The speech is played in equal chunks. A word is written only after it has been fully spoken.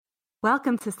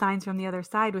Welcome to Signs from the Other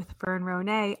Side with Fern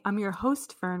Ronay. I'm your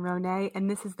host, Fern Ronay, and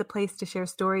this is the place to share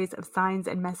stories of signs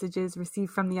and messages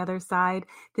received from the other side.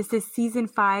 This is season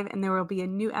 5, and there will be a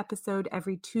new episode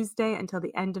every Tuesday until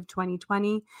the end of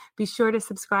 2020. Be sure to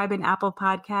subscribe in Apple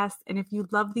Podcasts, and if you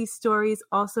love these stories,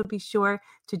 also be sure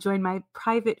to join my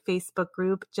private Facebook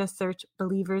group. Just search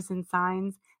Believers in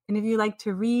Signs. And if you like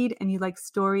to read and you like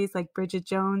stories like Bridget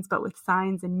Jones, but with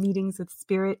signs and meetings with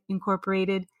spirit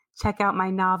incorporated, check out my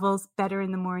novels, Better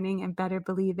in the Morning and Better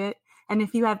Believe It. And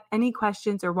if you have any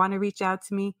questions or want to reach out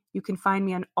to me, you can find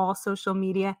me on all social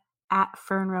media at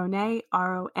Fern Ronay,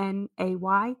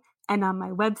 Ronay, and on my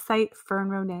website,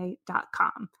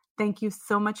 fernronay.com. Thank you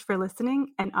so much for listening,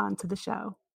 and on to the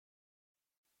show.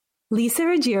 Lisa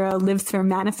Ruggiero lives for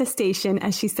manifestation,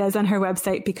 as she says on her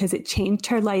website, because it changed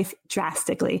her life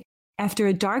drastically. After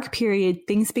a dark period,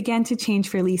 things began to change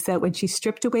for Lisa when she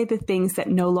stripped away the things that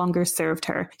no longer served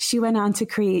her. She went on to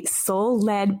create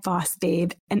Soul-Led Boss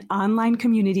Babe, an online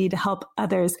community to help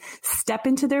others step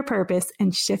into their purpose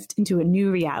and shift into a new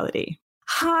reality.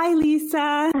 Hi,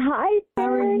 Lisa. Hi,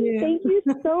 Fern. Thank you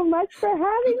so much for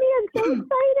having me. I'm so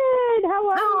excited. How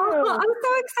are you? I'm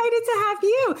so excited to have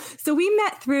you. So we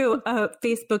met through a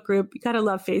Facebook group. You got to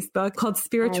love Facebook, called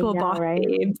Spiritual Boss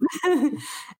Babe.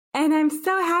 And I'm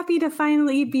so happy to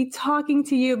finally be talking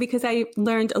to you because I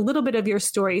learned a little bit of your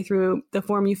story through the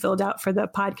form you filled out for the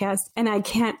podcast. And I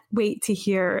can't wait to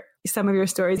hear some of your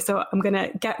stories. So I'm going to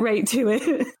get right to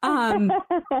it.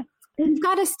 You've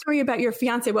got a story about your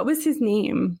fiance. What was his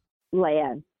name?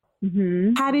 Lan.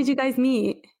 Mm-hmm. How did you guys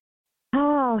meet?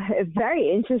 Oh, a very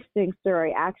interesting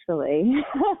story, actually.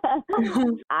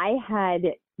 I had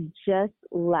just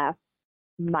left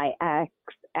my ex,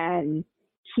 and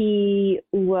he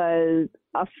was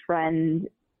a friend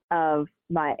of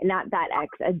my, not that ex,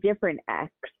 a different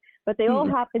ex, but they all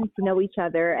happened to know each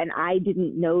other, and I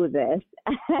didn't know this.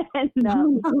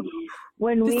 And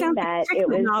when we met, it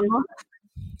was just,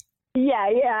 yeah,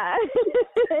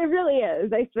 it really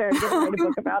is. I swear, I'm going to write a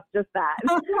book about just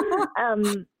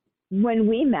that. When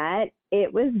we met,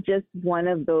 it was just one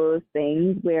of those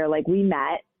things where, like, we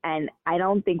met, and I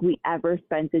don't think we ever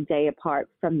spent a day apart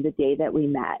from the day that we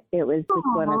met. It was just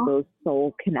one of those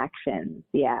soul connections.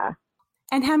 Yeah.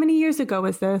 And how many years ago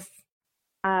was this?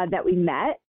 That we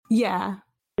met? Yeah.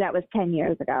 That was 10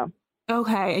 years ago.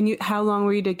 Okay. And how long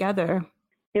were you together?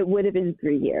 It would have been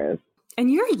 3 years.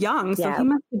 And you're young, so he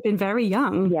must have been very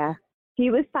young. Yeah.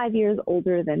 He was 5 years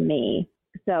older than me.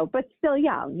 So, but still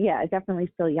young. Yeah,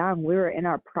 definitely still young. We were in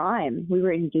our prime. We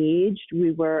were engaged.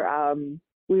 We were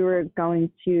going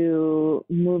to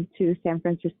move to San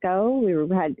Francisco.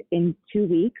 In 2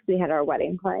 weeks, we had our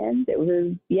wedding planned. It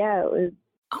was.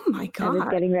 Oh my God. I was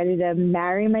getting ready to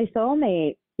marry my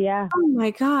soulmate. Yeah. Oh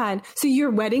my God. So your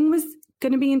wedding was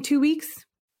going to be in 2 weeks?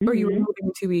 Or you were moving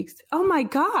in 2 weeks? Oh my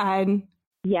God.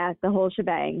 Yeah, the whole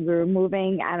shebang. We were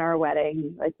moving and our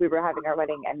wedding. Like, we were having our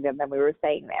wedding and then we were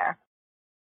staying there.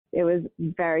 It was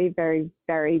very, very,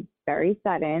 very, very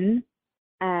sudden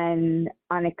and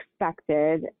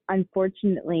unexpected.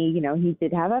 Unfortunately, he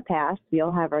did have a past. We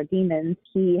all have our demons.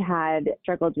 He had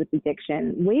struggled with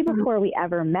addiction way before we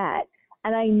ever met.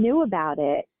 And I knew about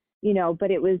it,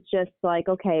 but it was just like,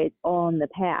 okay, it's all in the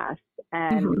past.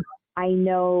 And I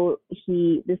know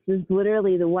this was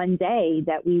literally the one day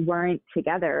that we weren't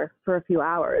together for a few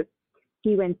hours.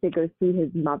 He went to go see his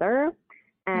mother,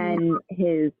 and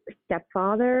his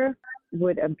stepfather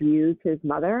would abuse his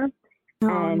mother.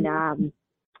 And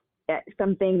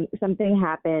something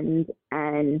happened,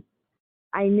 and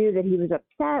I knew that he was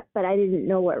upset, but I didn't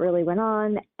know what really went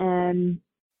on. And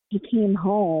he came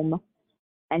home,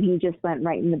 and he just went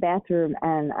right in the bathroom,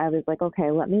 and I was like, okay,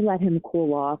 let him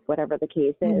cool off, whatever the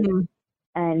case is.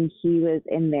 And he was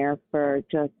in there for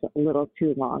just a little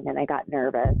too long, and I got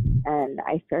nervous, and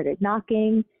I started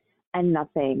knocking, and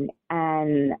nothing.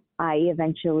 And I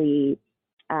eventually,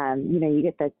 you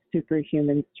get that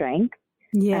superhuman strength.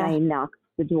 Yeah. And I knocked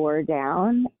the door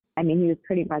down. I mean, he was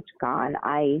pretty much gone.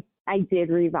 I did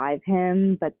revive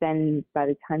him, but then by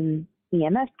the time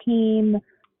EMS came,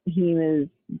 he was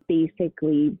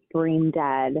basically brain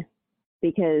dead,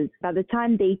 because by the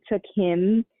time they took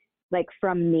him, like,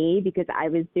 from me, because I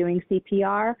was doing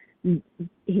CPR,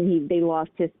 they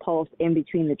lost his pulse in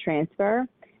between the transfer,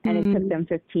 and it took them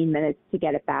 15 minutes to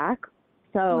get it back.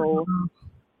 So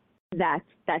that's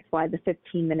why the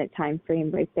 15-minute time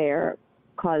frame right there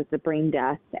caused the brain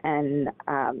death. And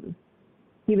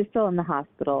he was still in the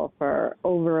hospital for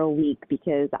over a week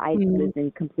because I was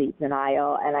in complete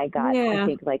denial, and I got,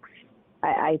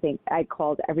 I think I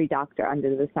called every doctor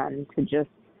under the sun to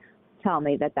just tell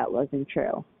me that wasn't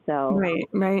true. So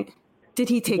right. Did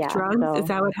he take drugs? So, is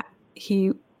that what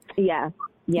Yeah,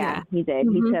 he did.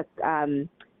 Mm-hmm.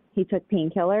 He took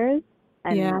painkillers,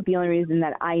 and the only reason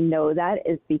that I know that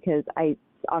is because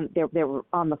they were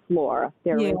on the floor.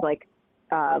 There was like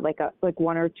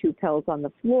one or two pills on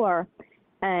the floor,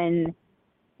 and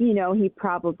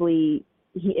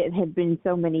it had been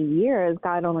so many years,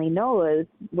 God only knows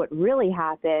what really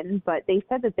happened, but they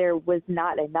said that there was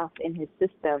not enough in his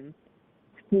system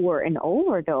for an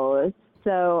overdose.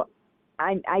 So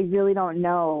I really don't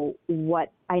know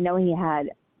I know he had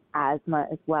asthma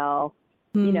as well.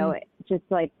 Mm-hmm. Just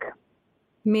like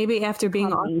maybe after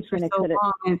being off for so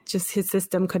long, just his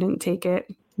system couldn't take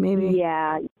it. Maybe.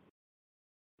 Yeah.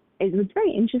 What's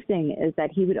very interesting is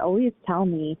that he would always tell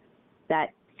me that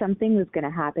something was going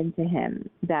to happen to him,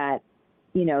 that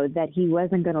he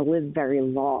wasn't going to live very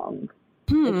long.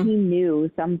 Like he knew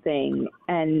something,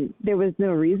 and there was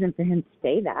no reason for him to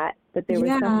say that, but there was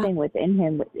something within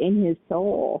him, within his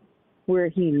soul, where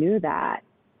he knew that.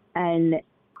 And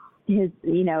his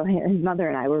mother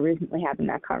and I were recently having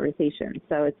that conversation.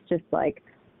 So it's just like,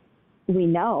 we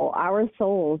know, our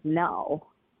souls know.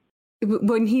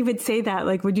 When he would say that,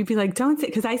 like, would you be like, don't say,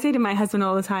 because I say to my husband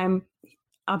all the time,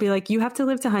 I'll be like, you have to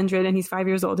live to 100, and he's 5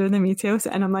 years older than me too. So,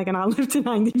 and I'm like, and I'll live to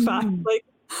 95. Like,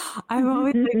 I'm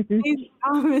always like, please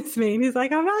promise me. And he's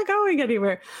like, I'm not going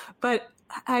anywhere. But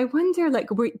I wonder, like,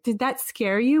 did that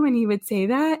scare you when he would say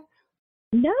that?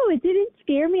 No, it didn't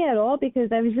scare me at all,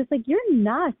 because I was just like, you're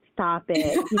nuts, stop it.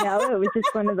 It was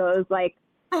just one of those like,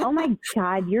 oh my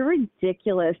God, you're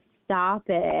ridiculous, stop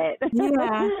it.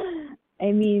 Yeah.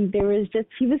 I mean,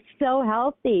 he was so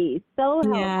healthy,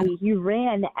 He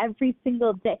ran every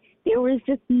single day. There was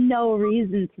just no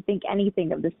reason to think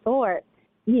anything of the sort.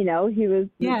 He was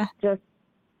just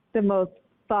the most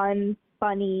fun,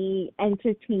 funny,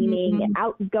 entertaining,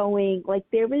 outgoing. Like,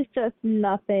 there was just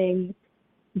nothing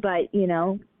but,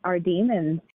 our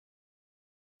demons.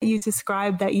 You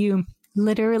described that you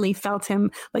literally felt him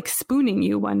like spooning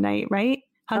you one night, right?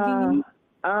 Hugging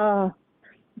you?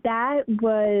 That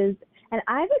was... And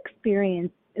I've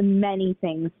experienced many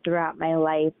things throughout my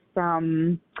life,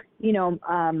 from,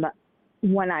 when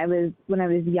I was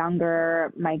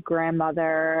younger, my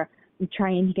grandmother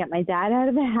trying to get my dad out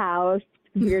of the house,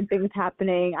 weird things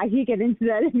happening. I could get into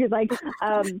that if you'd like.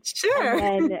 Sure.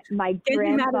 And then my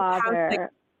grandfather. Like,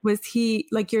 was he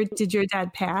like did your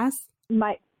dad pass?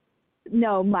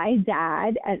 No, my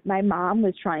dad and my mom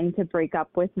was trying to break up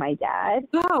with my dad.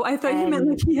 Oh, I thought you meant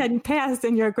like he hadn't passed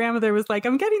and your grandmother was like,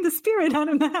 I'm getting the spirit out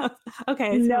of the house.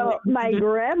 Okay. No, my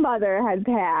grandmother had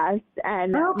passed,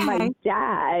 and my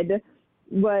dad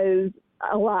was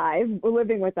alive,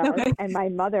 living with us, and my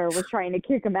mother was trying to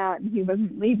kick him out, and he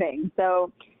wasn't leaving.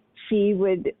 So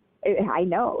I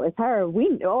know it was her.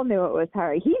 We all knew it was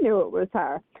her. He knew it was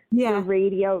her. Yeah. The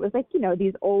radio, it was like,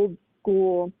 these old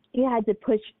school, you had to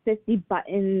push 50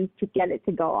 buttons to get it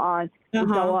to go on, to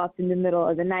go off in the middle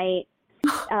of the night.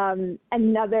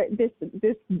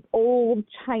 This old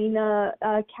china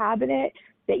cabinet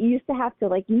that you used to have to,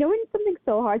 like, when something's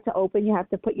so hard to open, you have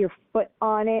to put your foot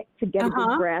on it to get a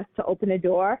good grasp to open a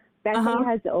door. That's how you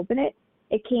had to open it.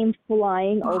 It came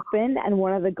flying open, and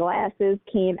one of the glasses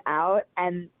came out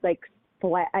and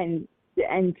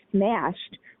and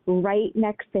smashed right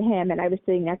next to him, and I was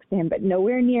sitting next to him, but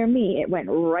nowhere near me. It went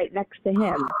right next to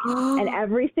him. And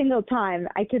every single time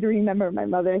I could remember my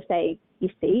mother saying, you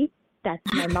see, that's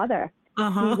my mother. She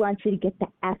wants you to get the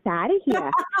F out of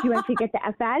here. She wants you to get the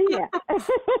F out of here.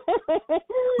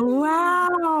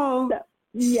 Wow. So,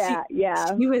 yeah.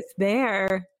 He was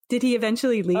there. Did he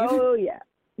eventually leave? Oh, yeah.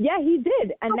 Yeah, he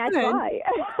did, and that's why.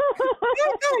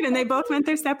 Good. And they both went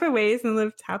their separate ways and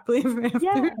lived happily ever after.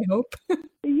 I hope.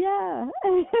 Yeah.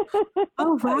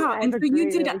 Oh, wow. And so you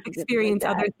did experience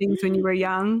other things when you were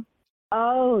young?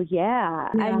 Oh, yeah.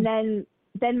 And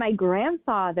then my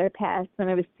grandfather passed when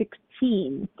I was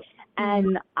 16,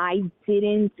 and my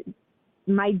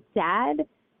dad,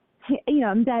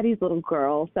 I'm daddy's little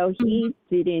girl, so he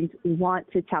didn't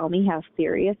want to tell me how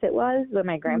serious it was when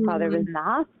my grandfather was in the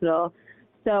hospital.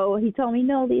 So he told me,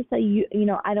 no, Lisa, I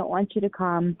don't want you to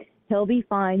come. He'll be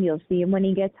fine. You'll see him when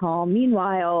he gets home.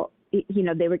 Meanwhile,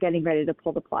 they were getting ready to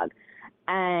pull the plug.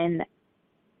 And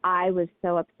I was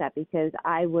so upset because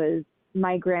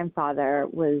my grandfather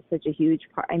was such a huge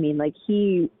part. I mean, like,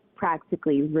 he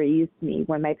practically raised me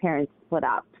when my parents split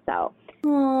up. So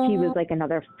he was like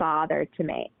another father to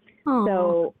me. Aww.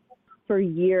 So for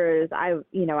years, I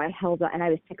held on, and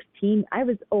I was 16. I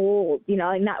was old,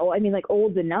 not old. I mean, like,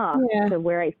 old enough to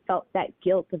where I felt that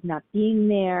guilt of not being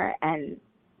there. And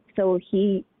so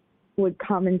he would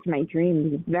come into my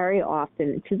dreams very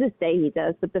often. To this day, he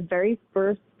does. But the very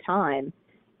first time,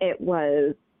 it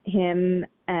was him,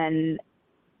 and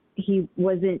he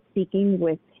wasn't speaking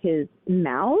with his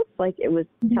mouth, like it was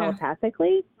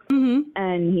telepathically. Mm-hmm.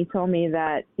 And he told me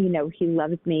that, you know, he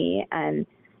loves me, and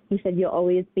he said, "You'll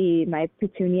always be my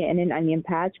petunia in an onion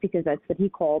patch," because that's what he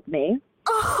called me.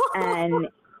 And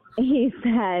he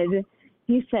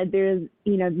said, "There's,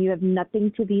 you know, you have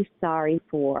nothing to be sorry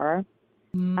for."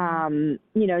 You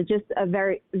know, just a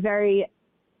very, very,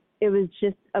 it was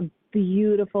just a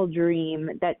beautiful dream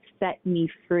that set me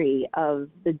free of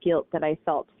the guilt that I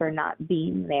felt for not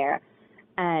being there.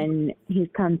 And he's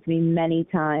come to me many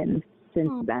times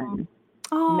since then.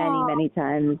 Many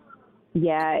times.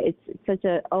 Yeah, it's such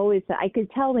a, always, I could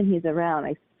tell when he's around.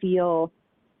 I feel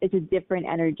it's a different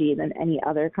energy than any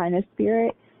other kind of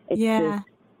spirit. It's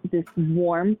this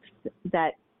warmth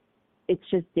that it's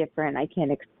just different. I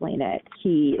can't explain it.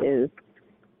 He is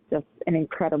just an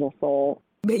incredible soul.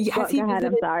 But has he go ahead,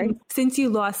 I'm sorry. Since you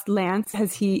lost Lance,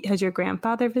 has your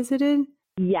grandfather visited?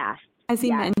 Yes. Has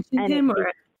he mentioned him?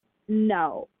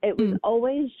 No, it was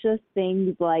always just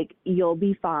things like, "You'll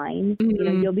be fine. You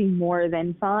know, you'll be more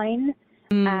than fine."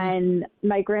 And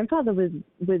my grandfather was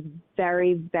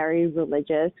very, very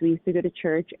religious. We used to go to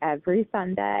church every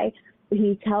Sunday.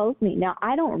 He tells me, now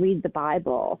I don't read the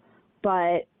Bible,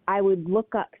 but I would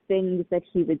look up things that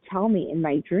he would tell me in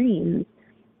my dreams.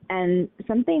 And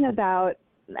something about,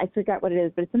 I forgot what it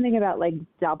is, but it's something about like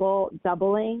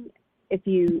doubling. If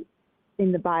you,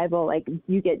 in the Bible, like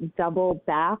you get double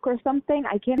back or something.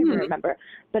 I can't even remember.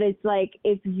 But it's like,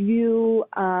 if you,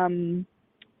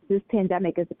 this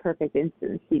pandemic is a perfect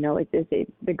instance, you know, like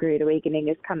the Great Awakening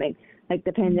is coming. Like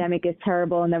the pandemic is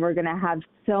terrible, and then we're going to have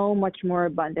so much more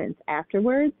abundance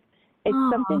afterwards. It's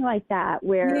something like that,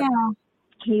 where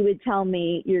he would tell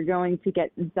me, "You're going to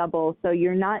get double. So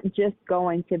you're not just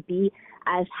going to be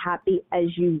as happy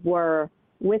as you were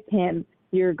with him.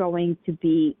 You're going to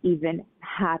be even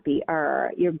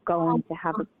happier. You're going to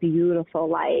have a beautiful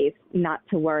life, not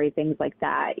to worry," things like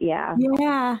that. Yeah.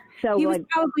 Yeah. So he was like,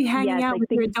 probably hanging out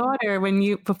with your daughter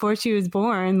before she was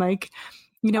born. Like,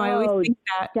 you know, I always think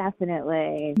that.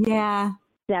 Definitely. Yeah.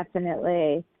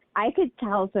 Definitely. I could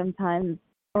tell sometimes,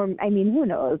 or I mean, who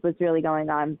knows what's really going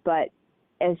on, but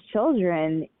as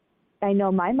children, I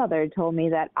know my mother told me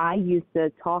that I used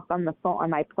to talk on the phone, on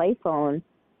my play phone,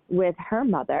 with her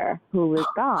mother, who was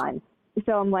gone.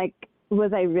 So I'm like,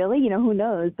 was I really? You know, who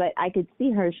knows? But I could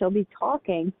see her. She'll be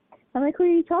talking. I'm like, "Who are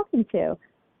you talking to?"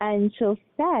 And she'll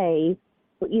say,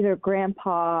 well, either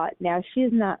grandpa. Now,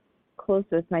 she's not close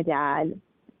with my dad.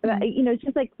 But, you know, it's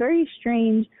just like very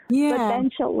strange. Yeah. But then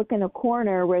she'll look in a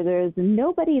corner where there's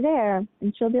nobody there,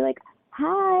 and she'll be like,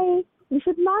 "Hi." You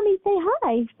should, "Mommy, say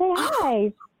hi. Say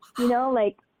hi." You know,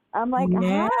 like, I'm like,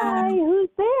 "Hi, who's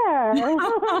there?"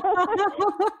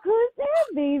 "Who's there,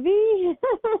 baby?"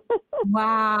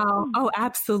 Wow. Oh,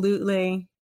 absolutely.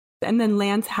 And then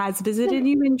Lance has visited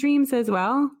you in dreams as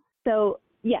well? So,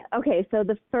 yeah. Okay. So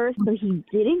so he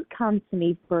didn't come to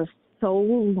me for so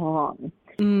long.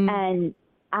 And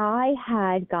I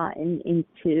had gotten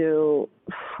into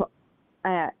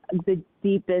the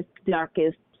deepest,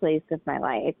 darkest place of my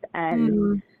life.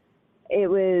 And it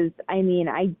was, I mean,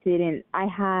 I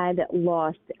had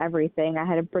lost everything. I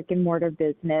had a brick and mortar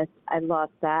business. I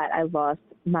lost that. I lost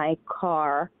my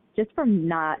car just from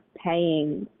not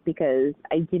paying, because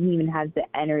I didn't even have the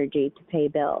energy to pay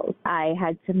bills. I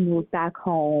had to move back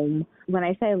home. When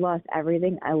I say I lost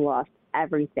everything, I lost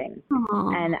everything.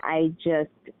 And I just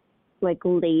like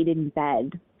laid in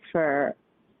bed for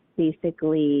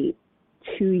basically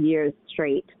 2 years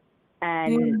straight.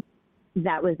 And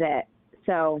that was it.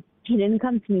 So he didn't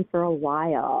come to me for a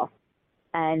while.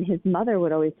 And his mother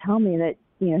would always tell me that,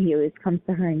 you know, he always comes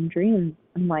to her in dreams.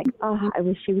 I'm like, "Oh, I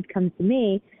wish she would come to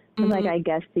me." I'm like, I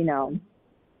guess, you know,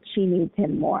 she needs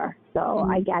him more. So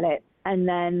I get it. And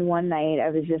then one night I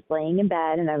was just laying in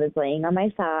bed, and I was laying on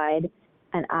my side,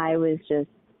 and I was just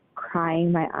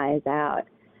crying my eyes out.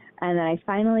 And then I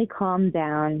finally calmed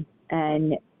down,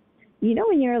 and you know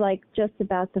when you're like just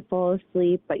about to fall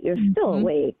asleep, but you're still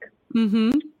awake.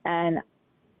 And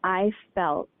I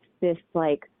felt this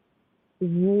like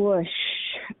whoosh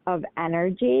of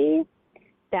energy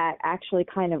that actually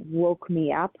kind of woke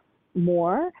me up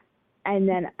more. And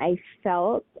then I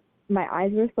felt, my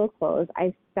eyes were so closed,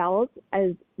 I felt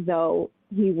as though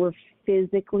he were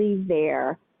physically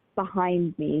there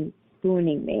behind me,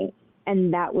 spooning me.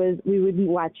 And that was, we would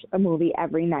watch a movie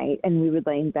every night, and we would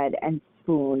lay in bed and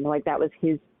spoon. Like that was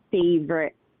his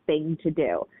favorite thing to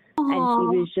do. And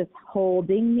he was just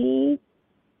holding me,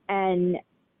 and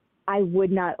I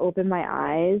would not open my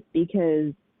eyes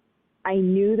because I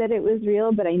knew that it was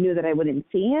real, but I knew that I wouldn't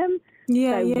see him.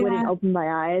 Yeah, so I wouldn't open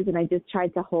my eyes, and I just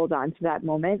tried to hold on to that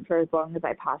moment for as long as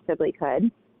I possibly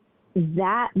could.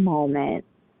 That moment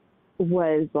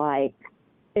was like,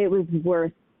 it was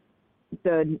worth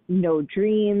the no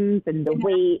dreams and the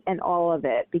wait and all of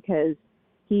it, because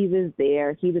he was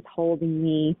there. He was holding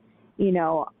me. You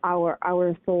know,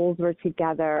 our souls were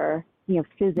together, you know,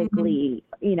 physically.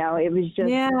 You know, it was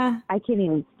just, I can't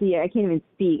even see it. I can't even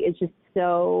speak. It's just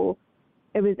so,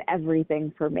 it was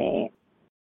everything for me.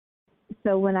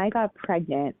 So when I got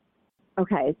pregnant,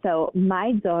 okay, so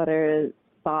my daughter's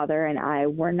father and I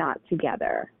were not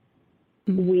together.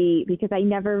 Because I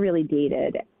never really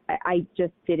dated. I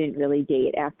just didn't really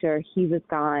date. After he was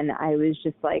gone, I was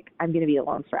just like, I'm going to be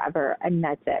alone forever. And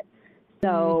that's it.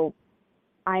 So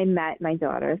I met my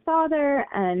daughter's father,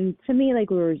 and to me, like,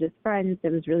 we were just friends.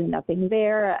 There was really nothing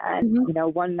there. And, you know,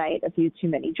 one night, a few too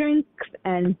many drinks,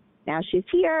 and now she's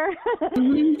here. So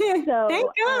thank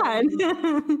God.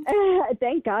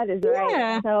 Thank God is right.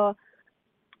 Yeah. So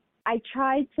I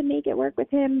tried to make it work with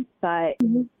him, but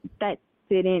that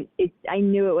didn't. I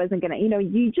knew it wasn't gonna. You know,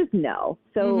 you just know.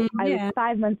 So I was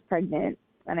 5 months pregnant,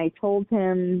 and I told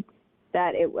him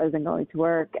that it wasn't going to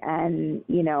work, and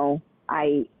you know,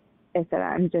 I said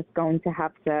I'm just going to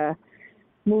have to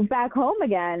move back home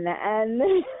again, and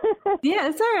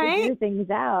it's all right. figure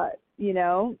things out. You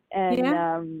know,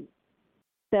 and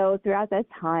so throughout that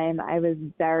time, I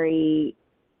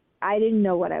didn't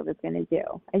know what I was going to do.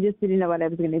 I just didn't know what I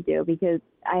was going to do, because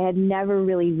I had never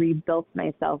really rebuilt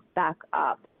myself back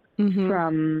up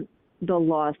from the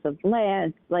loss of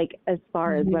Lance, like as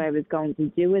far as what I was going to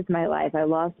do with my life. I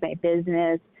lost my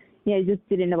business. You know, I just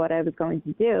didn't know what I was going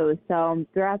to do. So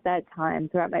throughout that time,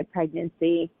 throughout my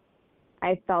pregnancy,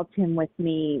 I felt him with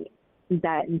me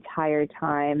that entire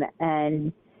time.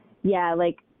 And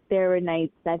like, there were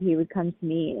nights that he would come to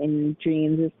me in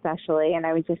dreams especially, and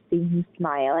I would just see him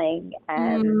smiling.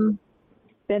 And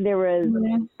then there was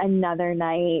another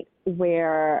night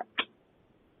where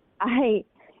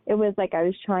it was like I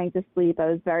was trying to sleep. I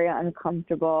was very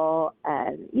uncomfortable,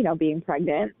 and, you know, being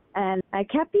pregnant. And I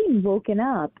kept being woken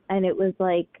up, and it was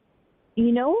like,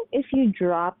 you know, if you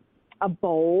drop a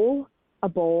bowl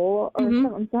or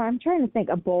something. So I'm trying to think,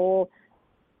 a bowl.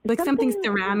 Like something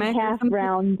ceramic,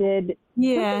 half-rounded,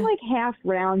 something like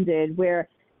half-rounded, where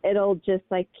it'll just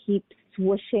like keep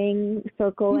swooshing,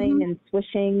 circling and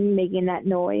swishing, making that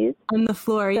noise on the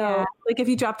floor. So, like if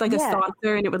you dropped like a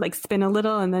saucer and it would like spin a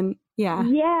little, and then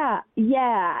and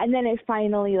then it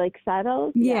finally like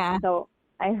settles. So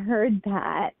I heard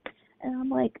that, and I'm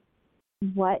like,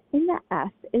 what in the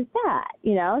F is that?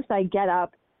 You know? So I get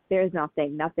up. There's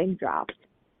nothing dropped.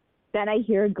 Then I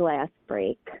hear a glass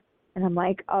break. And I'm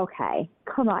like, okay,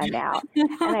 come on now.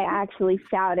 And I actually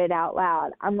shouted out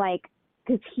loud. I'm like,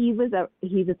 because he was a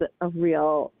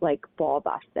real like ball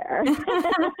buster.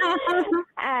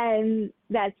 And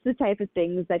that's the type of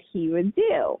things that he would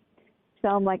do. So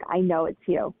I'm like, I know it's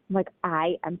you. I'm like,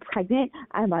 I am pregnant.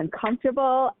 I'm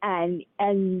uncomfortable. And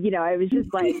you know, I was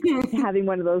just like having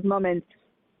one of those moments,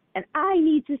 and I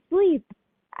need to sleep.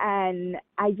 And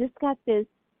I got this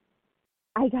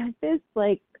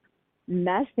like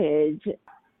message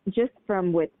just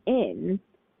from within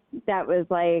that was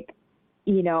like,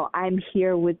 you know, I'm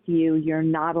here with you. You're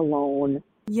not alone.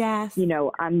 Yes. You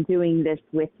know, I'm doing this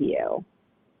with you.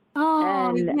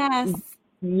 Oh, and yes.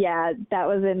 Yeah, that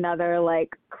was another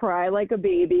like cry like a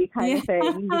baby kind of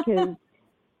thing, because,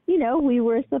 you know, we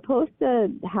were supposed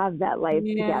to have that life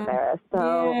together.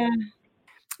 So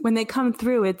when they come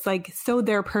through, it's like, so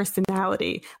their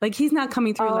personality, like he's not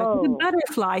coming through like he's a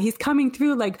butterfly. He's coming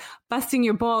through like busting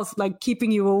your balls, like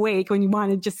keeping you awake when you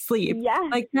want to just sleep. Yeah.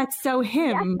 Like that's so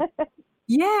him.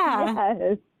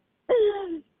 Yes.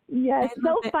 Yes.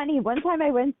 So funny. One time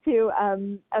I went to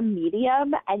a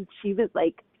medium, and she was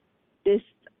like this,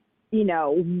 you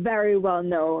know, very well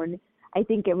known. I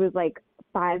think it was like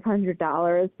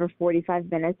 $500 for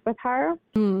 45 minutes with her.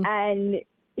 And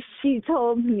she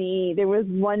told me there was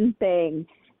one thing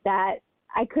that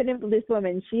I couldn't, this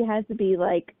woman, she had to be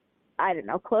like, I don't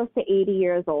know, close to 80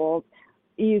 years old.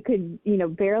 You could, you know,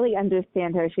 barely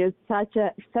understand her. She has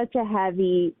such a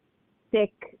heavy,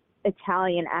 thick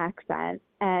Italian accent.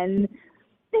 And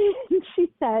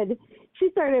she said, she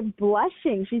started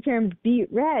blushing. She turned beet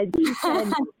red. She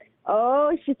said,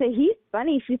 she said, he's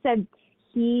funny. She said,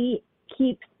 he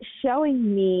keeps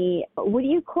showing me, what do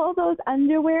you call those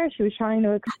underwear? She was trying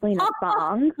to explain a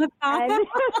thong. And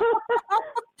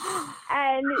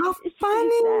she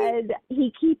said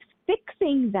he keeps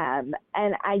fixing them.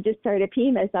 And I just started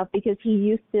peeing myself, because he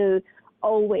used to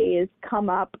always come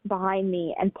up behind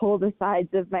me and pull the sides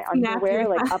of my underwear,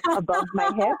 like up above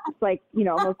my hips, like, you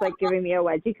know, almost like giving me a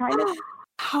wedgie kind of,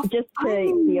 How just funny.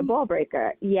 to be a ball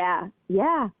breaker. Yeah.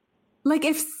 Yeah. Like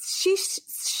if she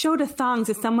showed a thong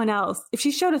to someone else, if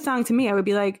she showed a thong to me, I would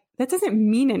be like, that doesn't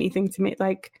mean anything to me.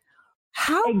 Like,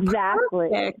 how Exactly.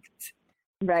 perfect.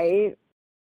 Right.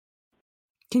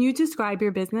 Can you describe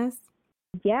your business?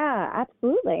 Yeah,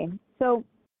 absolutely. So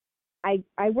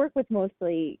I work with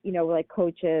mostly, you know, like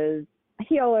coaches,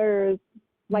 healers,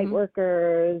 light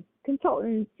workers,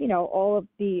 consultants, you know, all of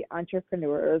the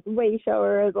entrepreneurs, way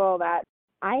showers, all that.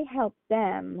 I help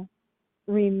them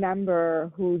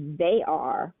remember who they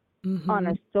are on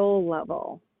a soul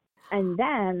level. And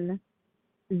then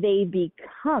they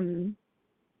become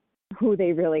who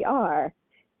they really are.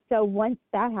 So once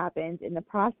that happens, in the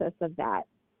process of that,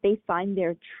 they find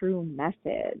their true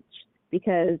message,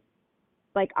 because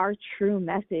like our true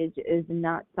message is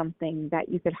not something that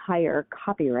you could hire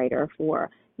a copywriter for,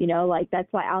 you know, like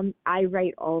that's why I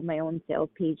write all of my own sales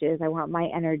pages. I want my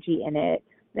energy in it.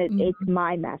 It's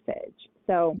my message.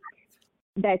 So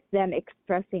that's them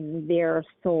expressing their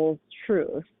soul's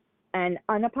truth and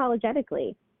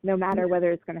unapologetically, no matter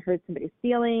whether it's going to hurt somebody's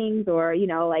feelings or, you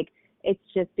know, like it's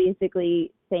just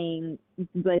basically saying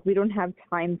like, we don't have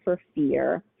time for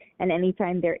fear. And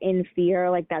anytime they're in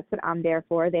fear, like that's what I'm there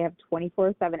for. They have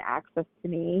 24/7 access to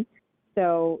me.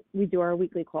 So we do our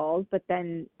weekly calls, but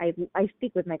then I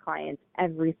speak with my clients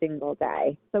every single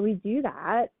day. So we do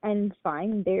that and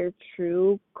find their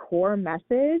true core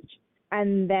message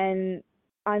and then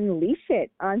unleash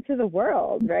it onto the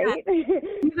world, right?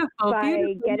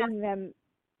 By getting them,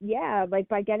 like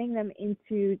by getting them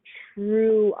into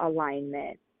true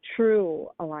alignment,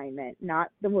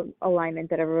 not the alignment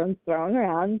that everyone's throwing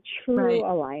around, true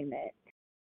alignment.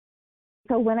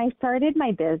 So when I started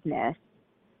my business,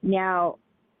 now,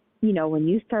 you know, when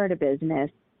you start a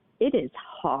business, it is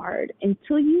hard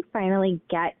until you finally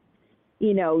get,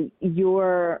 you know,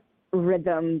 your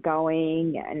rhythm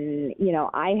going. And, you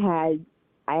know, I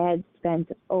had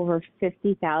spent over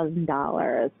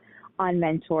 $50,000 on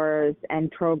mentors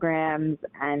and programs,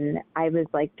 and I was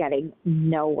like getting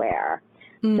nowhere.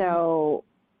 So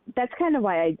that's kind of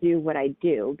why I do what I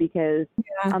do, because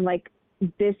I'm like,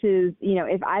 this is, you know,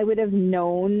 if I would have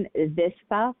known this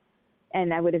stuff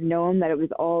and I would have known that it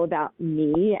was all about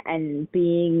me and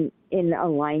being in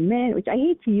alignment, which I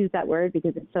hate to use that word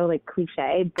because it's so like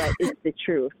cliche, but it's the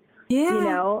truth. Yeah. You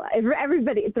know,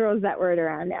 everybody throws that word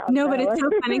around now. No, but it's so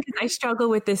funny because I struggle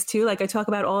with this too. Like I talk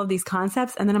about all of these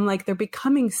concepts and then I'm like, they're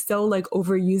becoming so like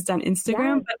overused on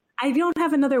Instagram, but I don't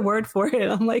have another word for it.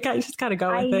 I'm like, I just got to go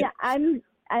with it.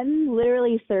 I'm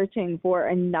literally searching for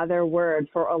another word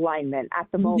for alignment at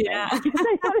the moment. Yeah.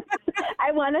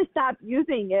 I want to stop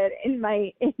using it in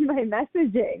my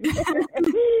messaging.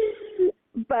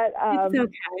 But it's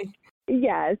okay.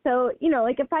 Yeah, so you know,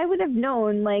 like if I would have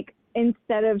known, like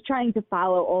instead of trying to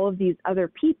follow all of these other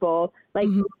people, like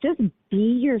just be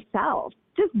yourself.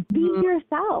 Just be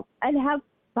yourself and have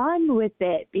fun with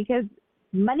it, because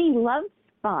money loves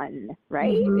fun,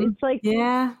 right? It's like,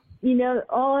 you know,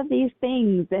 all of these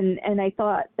things. And I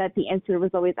thought that the answer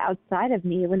was always outside of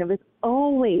me when it was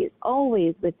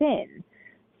always within.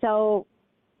 So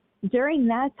during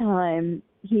that time,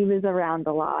 he was around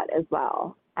a lot as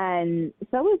well. And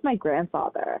so was my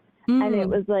grandfather. And it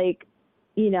was like,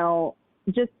 you know,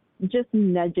 just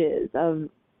nudges of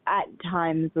at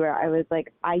times where I was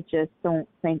like, I just don't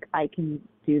think I can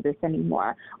do this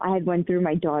anymore. I had went through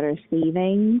my daughter's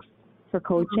savings for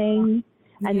coaching,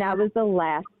 and that was the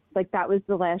last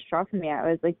straw for me. I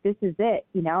was like, this is it,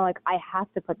 you know, like I have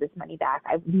to put this money back.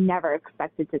 I've never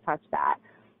expected to touch that.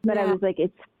 But I was like,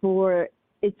 it's for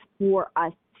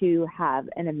us to have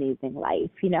an amazing life,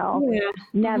 you know,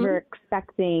 never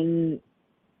expecting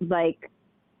like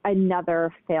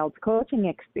another failed coaching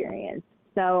experience.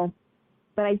 So,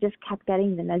 but I just kept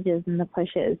getting the nudges and the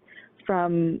pushes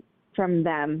from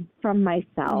them, from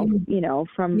myself, you know,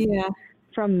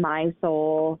 from my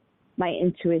soul, my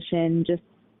intuition, just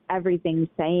everything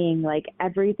saying like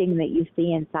everything that you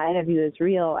see inside of you is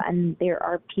real. And there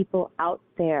are people out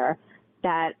there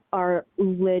that are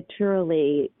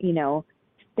literally, you know,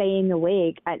 staying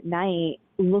awake at night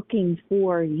looking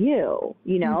for you,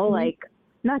 you know, like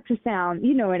not to sound,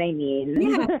 you know what I mean?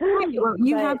 Yeah, well,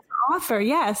 you have to offer,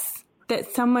 yes,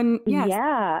 that someone, we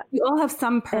all have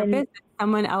some purpose, and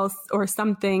someone else or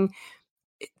something.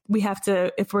 We have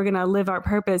to, if we're going to live our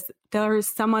purpose, there's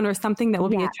someone or something that will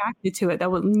be attracted to it,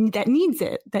 that needs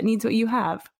it, that needs what you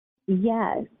have.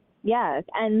 Yes.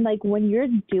 And like when you're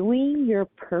doing your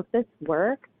purpose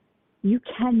work, you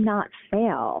cannot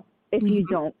fail if you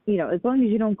don't, you know, as long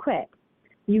as you don't quit.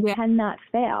 You cannot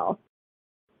fail.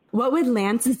 What would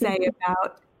Lance say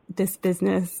about this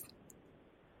business?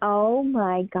 Oh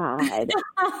my God.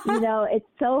 It's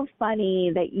so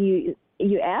funny that you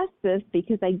asked this,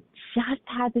 because I just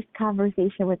had this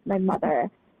conversation with my mother,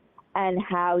 and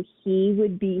how he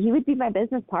would be my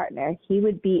business partner. He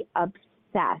would be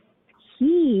obsessed.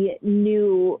 He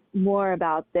knew more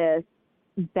about this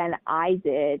than I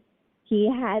did.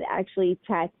 He had actually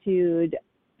tattooed,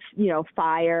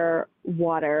 fire,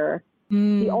 water.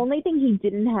 The only thing he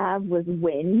didn't have was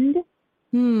wind.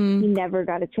 He never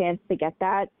got a chance to get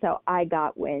that, so I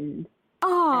got wind.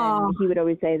 Oh. And he would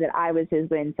always say that I was his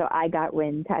wind, so I got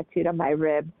wind tattooed on my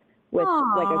rib with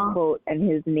like a quote and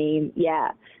his name.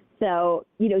 Yeah. So,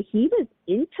 he was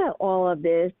into all of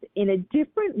this in a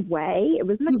different way. It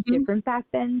was much different back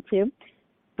then too,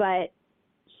 but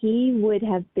he would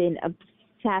have been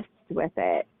obsessed with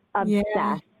it.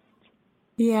 Obsessed.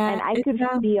 Yeah. And I could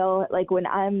feel like when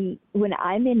I'm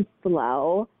in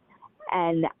flow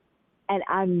and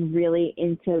I'm really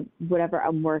into whatever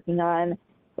I'm working on,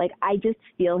 like I just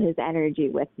feel his energy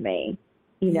with me,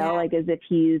 like as if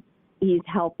he's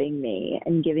helping me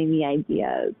and giving me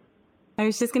ideas. I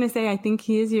was just going to say, I think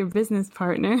he is your business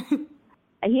partner.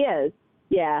 He is.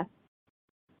 Yeah.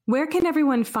 Where can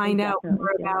everyone find out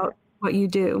more about what you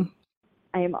do?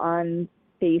 I am on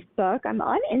Facebook. I'm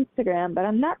on Instagram, but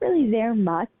I'm not really there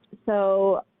much.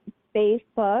 So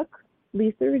Facebook,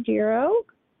 Lisa Ruggiero.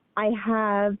 I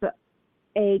have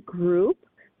a group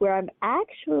where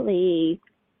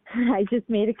I just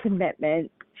made a commitment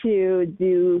to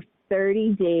do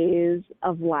 30 days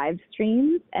of live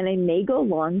streams, and I may go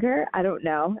longer. I don't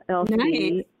know. I'll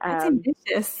see. That's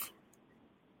ambitious.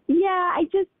 Yeah, I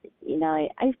just,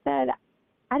 I said,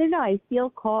 I don't know. I feel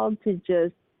called to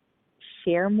just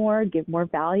share more, give more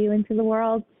value into the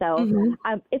world. So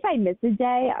if I miss a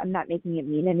day, I'm not making it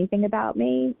mean anything about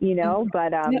me,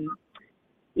 but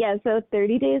so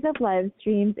 30 days of live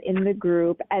streams in the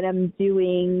group, and I'm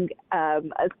doing a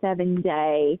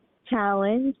 7-day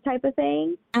challenge type of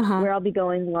thing where I'll be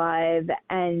going live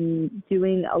and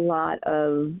doing a lot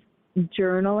of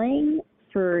journaling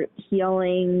for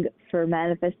healing, for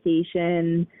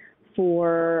manifestation,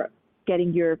 for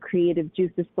getting your creative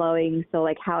juices flowing. So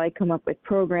like how I come up with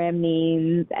program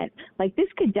names, and like this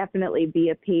could definitely be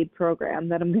a paid program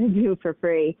that I'm going to do for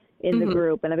free in the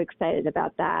group, and I'm excited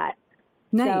about that.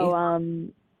 Nice. So I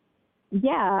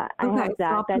have that. So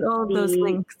I'll put all those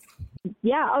links.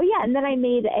 Yeah. Oh, yeah. And then I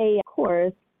made a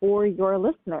course for your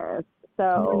listeners.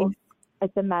 So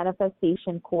it's a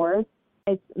manifestation course.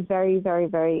 It's very, very,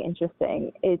 very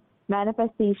interesting. It's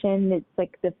manifestation. It's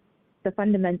like the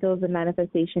fundamentals of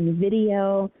manifestation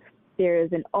video.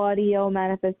 There's an audio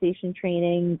manifestation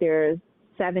training. There's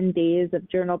 7 days of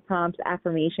journal prompts,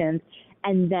 affirmations,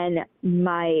 and then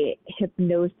my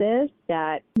hypnosis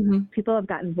that people have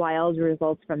gotten wild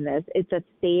results from this. It's a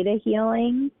theta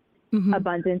healing,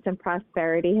 abundance and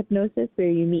prosperity hypnosis where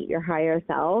you meet your higher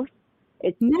self.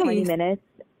 It's 20 minutes,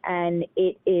 and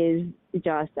it is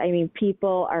just,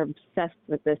 people are obsessed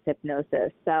with this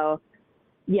hypnosis. So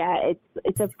yeah,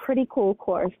 it's a pretty cool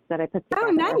course that I put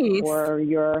together for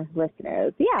your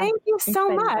listeners. Yeah. Thank you so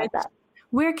much.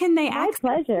 Where can they access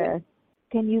My pleasure. it?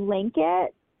 Can you link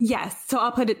it? Yes. So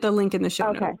I'll put the link in the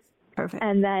show notes. Perfect.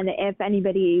 And then if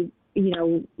anybody,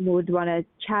 would want to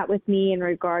chat with me in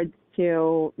regards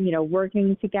to,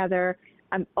 working together,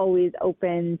 I'm always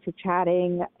open to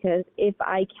chatting, because if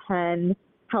I can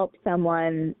help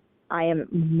someone, I am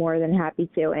more than happy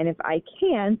to. And if I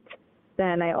can't,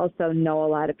 then I also know a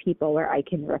lot of people where I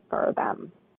can refer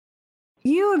them.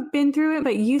 You have been through it,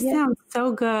 but you sound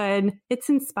so good. It's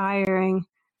inspiring.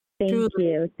 Thank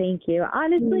you. Thank you.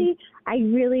 Honestly, I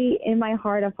really, in my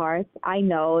heart of hearts, I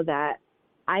know that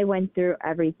I went through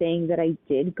everything that I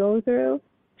did go through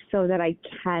so that I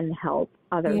can help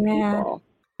other people.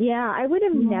 Yeah, I would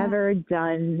have never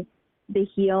done the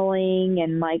healing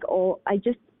and I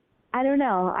don't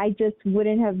know. I just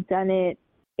wouldn't have done it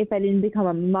if I didn't become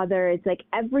a mother. It's like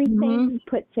everything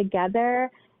put together,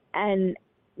 and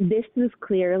this was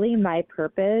clearly my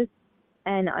purpose.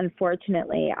 And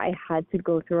unfortunately, I had to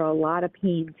go through a lot of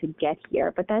pain to get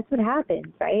here. But that's what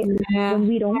happens, right? Yeah. When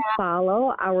we don't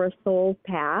follow our soul's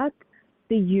path,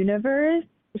 the universe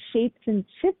shapes and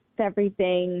shifts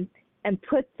everything and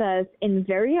puts us in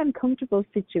very uncomfortable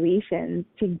situations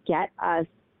to get us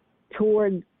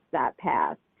towards that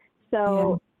path.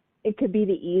 So it could be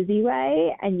the easy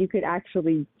way and you could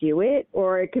actually do it,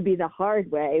 or it could be the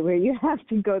hard way where you have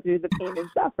to go through the pain and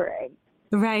suffering.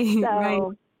 Right.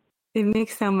 It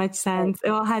makes so much sense. It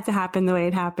all had to happen the way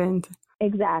it happened.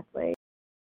 Exactly.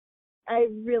 I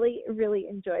really, really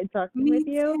enjoyed talking Me with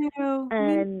you. too.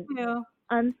 And Me too.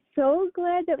 I'm so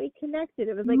glad that we connected.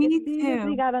 It was like as Me soon as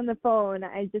we too. got on the phone,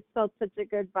 I just felt such a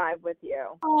good vibe with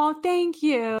you. Oh, thank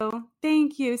you.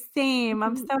 Thank you. Same.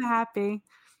 I'm so happy.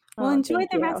 Well, Oh, enjoy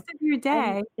thank the you. rest of your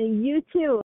day. And you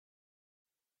too.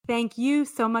 Thank you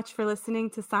so much for listening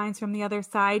to Signs from the Other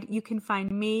Side. You can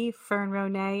find me, Fern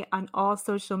Ronay, on all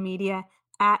social media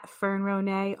at Fern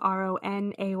Ronay,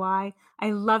 Ronay. I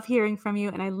love hearing from you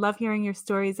and I love hearing your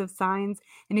stories of signs.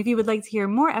 And if you would like to hear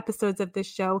more episodes of this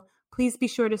show, please be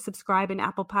sure to subscribe in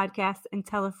Apple Podcasts and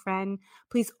tell a friend.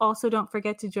 Please also don't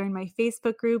forget to join my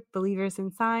Facebook group, Believers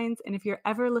in Signs. And if you're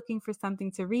ever looking for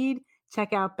something to read,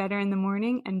 check out Better in the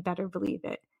Morning and Better Believe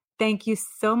It. Thank you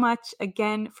so much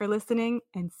again for listening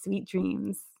and sweet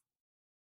dreams.